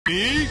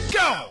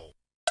Go!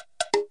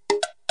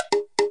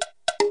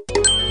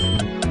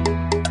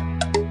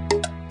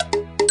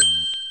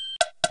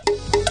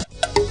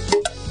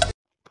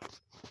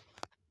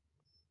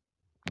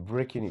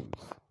 Breaking news.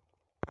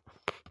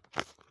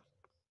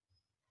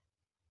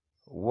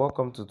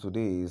 Welcome to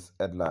today's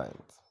headlines.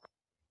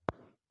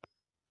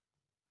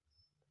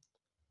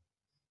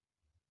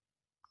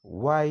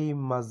 Why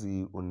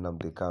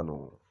Nnamdi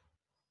Kanu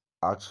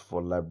asks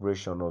for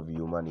liberation of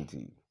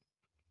humanity.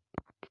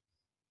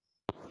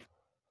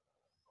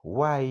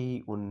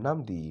 Why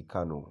Nnamdi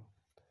Kanu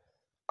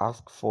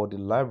asks for the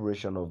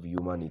liberation of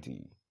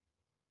humanity.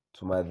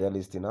 To my dear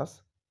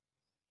listeners,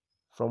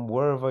 from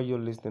wherever you're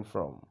listening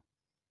from,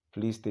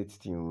 please stay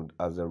tuned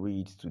as I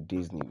read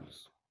today's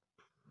news.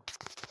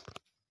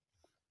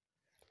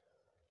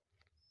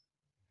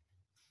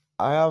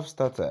 I have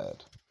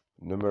stated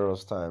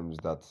numerous times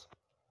that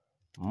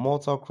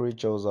mortal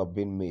creatures are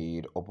being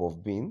made up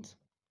of beings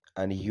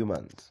and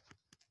humans.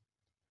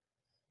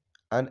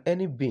 And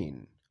any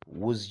being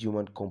whose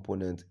human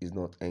component is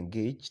not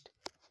engaged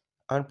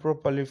and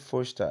properly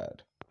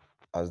fostered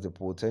has the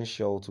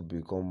potential to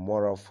become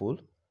more full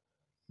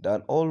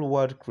than all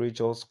wild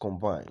creatures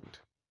combined.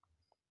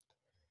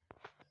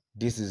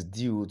 This is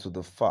due to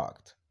the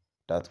fact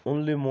that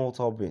only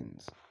mortal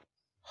beings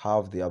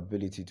have the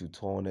ability to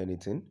turn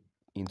anything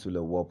into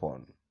a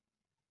weapon.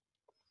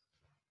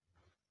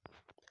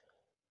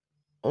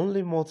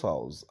 Only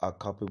mortals are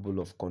capable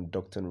of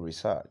conducting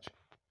research,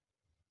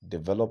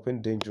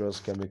 developing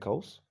dangerous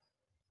chemicals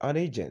and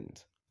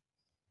agents,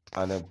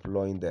 and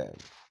employing them.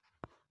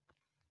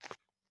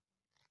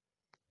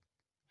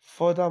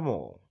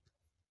 Furthermore,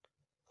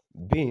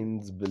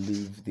 beings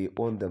believe they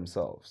own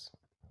themselves,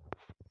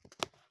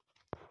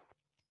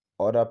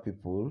 other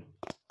people,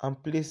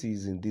 and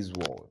places in this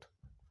world.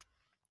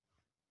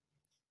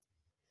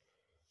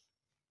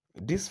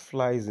 This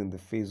flies in the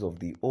face of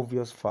the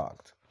obvious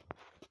fact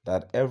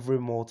that every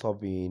mortal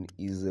being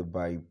is a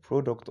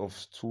byproduct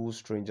of two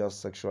strangers'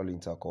 sexual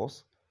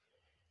intercourse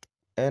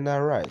and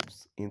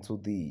arrives into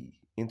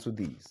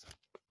this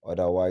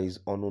otherwise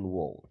unknown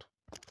world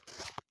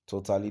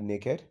totally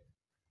naked,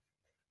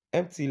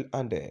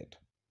 empty-handed,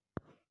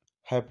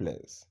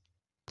 helpless,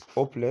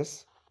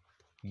 hopeless,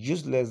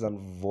 useless, and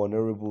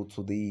vulnerable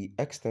to the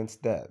extent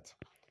that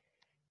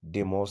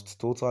they must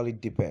totally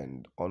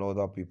depend on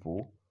other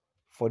people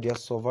for their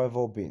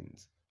survival.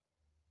 Beings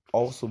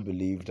also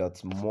believe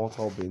that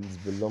mortal beings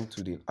belong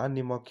to the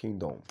animal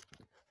kingdom,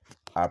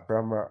 are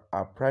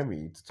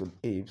primates to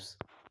apes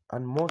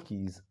and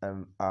monkeys,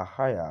 and are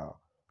higher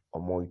or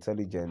more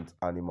intelligent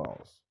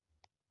animals.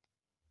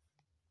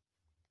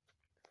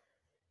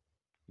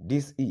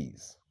 This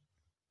is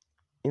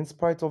in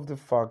spite of the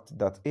fact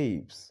that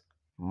apes,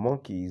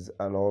 monkeys,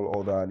 and all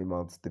other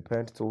animals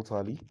depend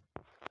totally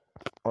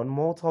on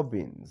mortal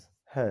beings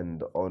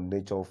and on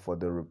nature for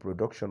the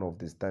reproduction of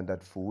the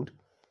standard food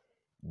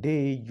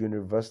they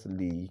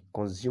universally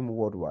consume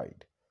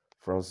worldwide,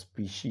 from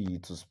species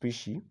to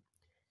species.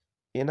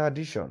 In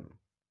addition,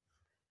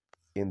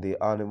 in the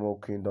animal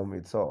kingdom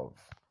itself,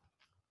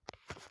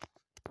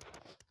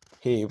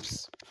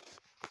 apes,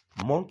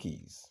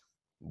 monkeys,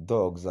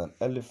 dogs, and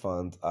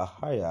elephants are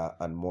higher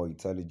and more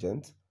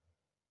intelligent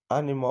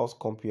animals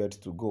compared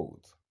to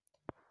goats,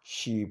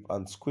 sheep,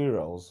 and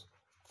squirrels.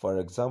 For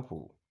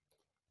example,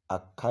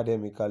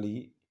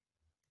 academically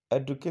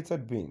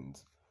educated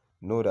beings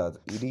know that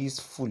it is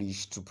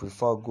foolish to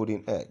prefer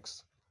golden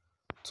eggs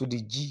to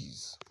the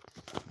G's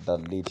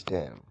that laid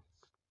them,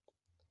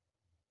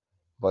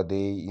 but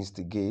they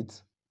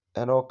instigate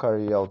and or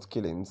carry out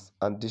killings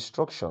and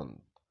destruction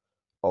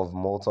of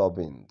mortal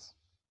beings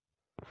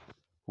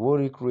who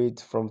recreate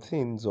from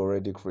things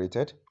already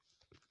created,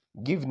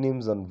 give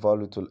names and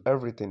value to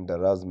everything that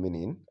has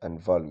meaning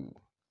and value.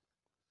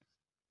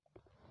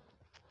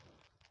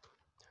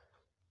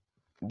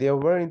 They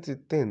weren't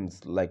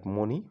things like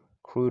money,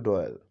 crude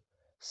oil,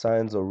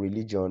 science, or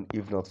religion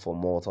if not for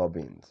mortal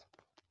beings.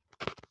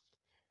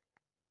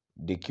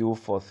 They kill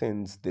for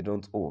things they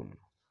don't own,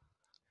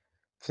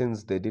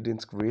 things they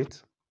didn't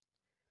create,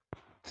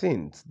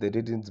 things they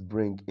didn't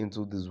bring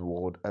into this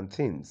world, and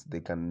things they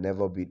can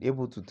never be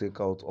able to take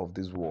out of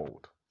this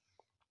world.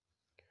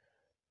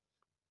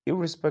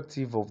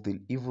 Irrespective of the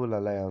evil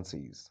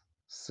alliances,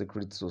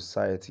 secret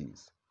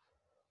societies,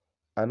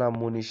 and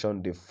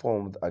ammunition they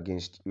formed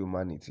against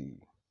humanity,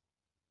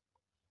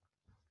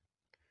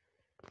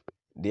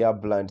 they are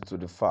blind to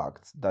the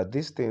fact that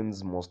these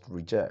things must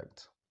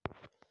reject,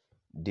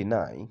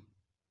 deny,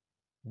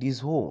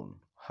 disown,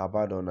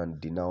 abandon, and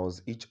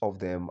denounce each of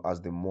them as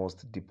they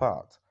must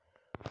depart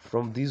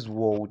from this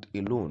world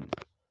alone,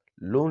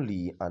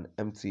 lonely and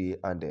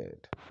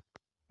empty-handed.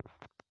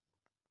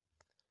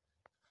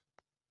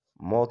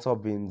 Mortal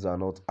beings are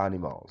not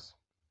animals,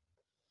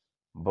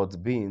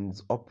 but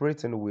beings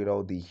operating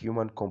without the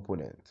human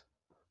component,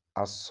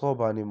 as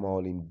sub-animal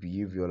in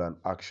behavior and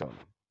action.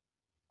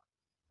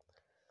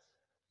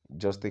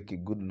 Just take a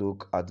good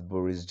look at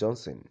Boris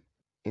Johnson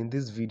in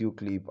this video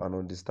clip and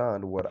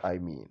understand what I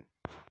mean.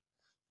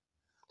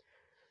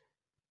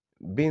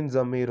 Beings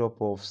are made up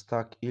of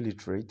stark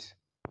illiterate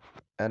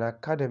and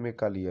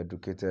academically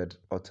educated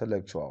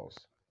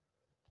intellectuals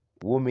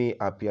who may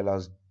appear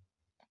as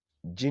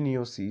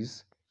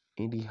geniuses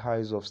in the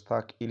eyes of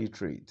stark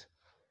illiterate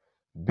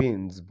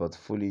beings but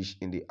foolish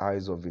in the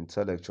eyes of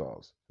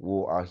intellectuals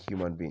who are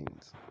human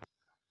beings.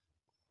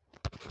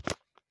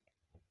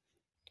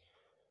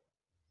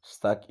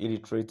 Stark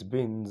illiterate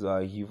beings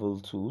are evil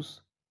tools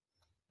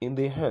in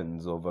the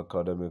hands of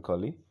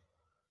academically,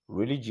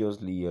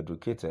 religiously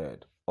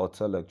educated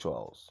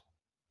intellectuals.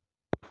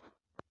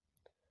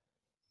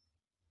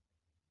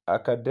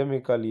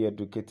 Academically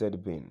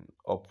educated being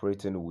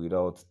operating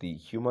without the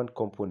human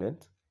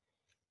component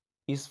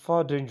is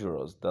far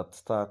dangerous than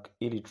stark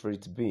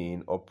illiterate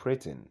being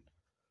operating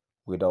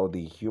without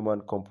the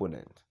human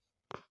component.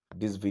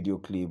 This video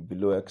clip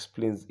below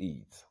explains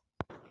it.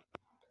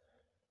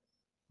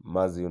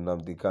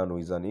 Nnamdi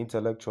Kanu is an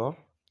intellectual,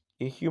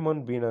 a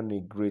human being and a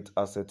great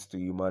asset to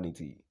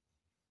humanity.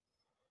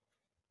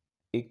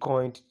 He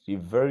coined the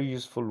very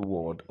useful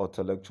word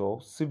intellectual,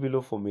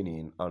 sibilo for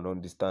meaning and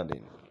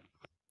understanding.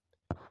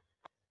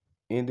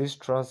 In this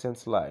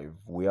transient life,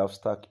 we have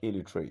stark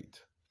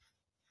illiterate,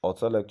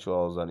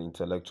 intellectuals and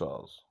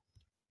intellectuals.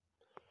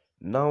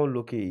 Now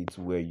locate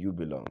where you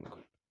belong.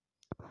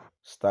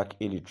 Stark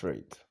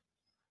illiterate.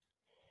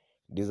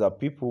 These are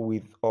people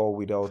with or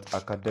without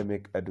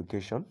academic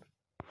education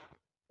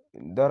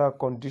that are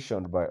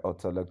conditioned by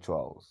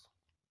intellectuals.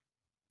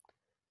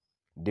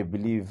 They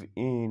believe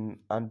in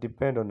and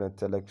depend on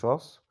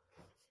intellectuals,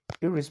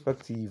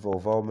 irrespective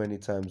of how many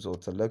times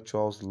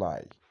intellectuals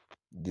lie,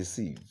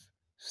 deceive,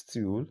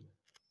 steal,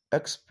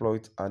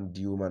 exploit, and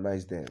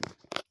dehumanize them.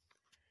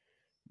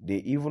 They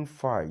even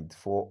fight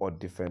for or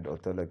defend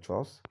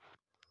intellectuals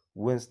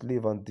who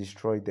enslave and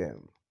destroy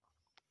them.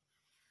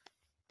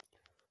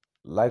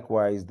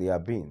 Likewise, they are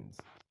beings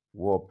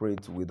who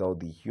operate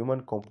without the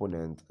human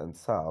component and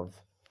serve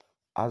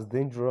as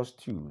dangerous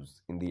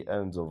tools in the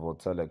hands of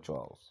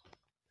intellectuals.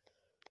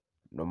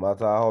 No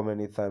matter how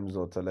many times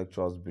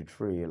intellectuals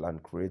betray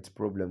and create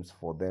problems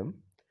for them,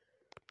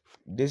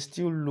 they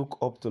still look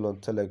up to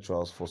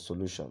intellectuals for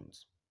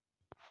solutions.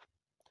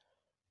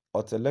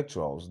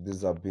 Intellectuals,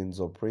 these are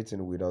beings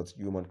operating without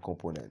human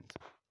component,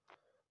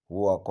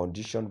 who are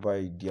conditioned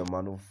by their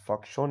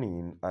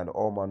manufacturing and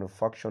or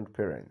manufactured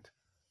parent,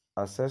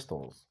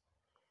 ancestors,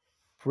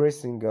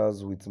 praise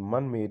singers with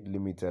man-made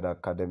limited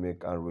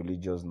academic and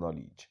religious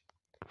knowledge.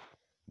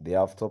 They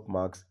have top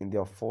marks in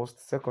their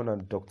first, second,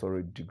 and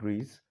doctorate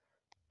degrees,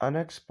 and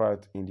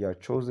expert in their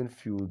chosen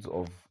fields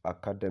of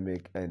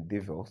academic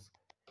endeavors.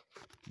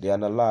 They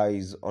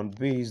analyze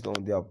based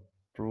on their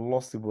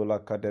plausible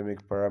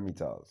academic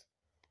parameters,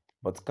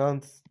 but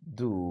can't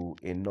do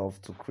enough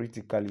to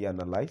critically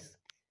analyze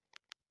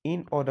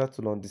in order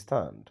to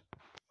understand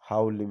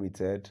how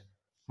limited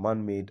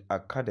man-made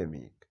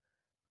academic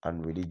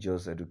and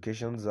religious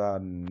educations are.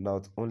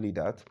 Not only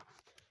that,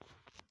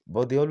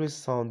 but they always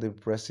sound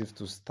impressive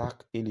to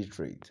stark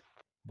illiterate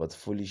but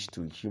foolish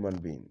to human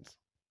beings.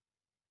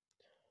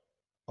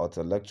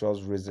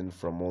 Intellectuals reason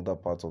from other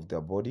parts of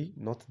their body,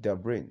 not their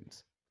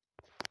brains.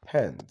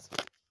 Hence,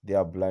 they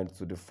are blind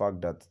to the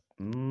fact that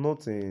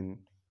nothing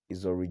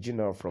is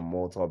original from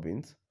mortal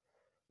beings.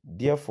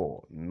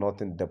 Therefore,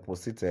 nothing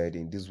deposited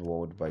in this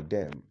world by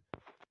them,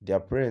 their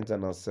parents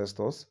and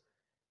ancestors,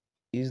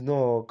 is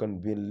nor can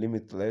be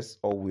limitless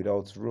or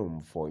without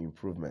room for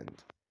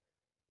improvement.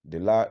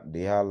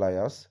 They are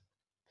liars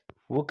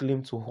who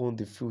claim to own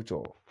the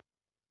future,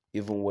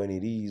 even when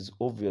it is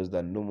obvious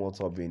that no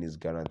mortal being is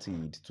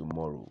guaranteed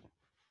tomorrow.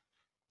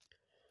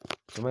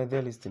 So my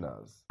dear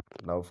listeners,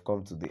 now we've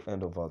come to the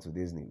end of our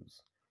today's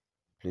news.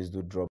 Please do drop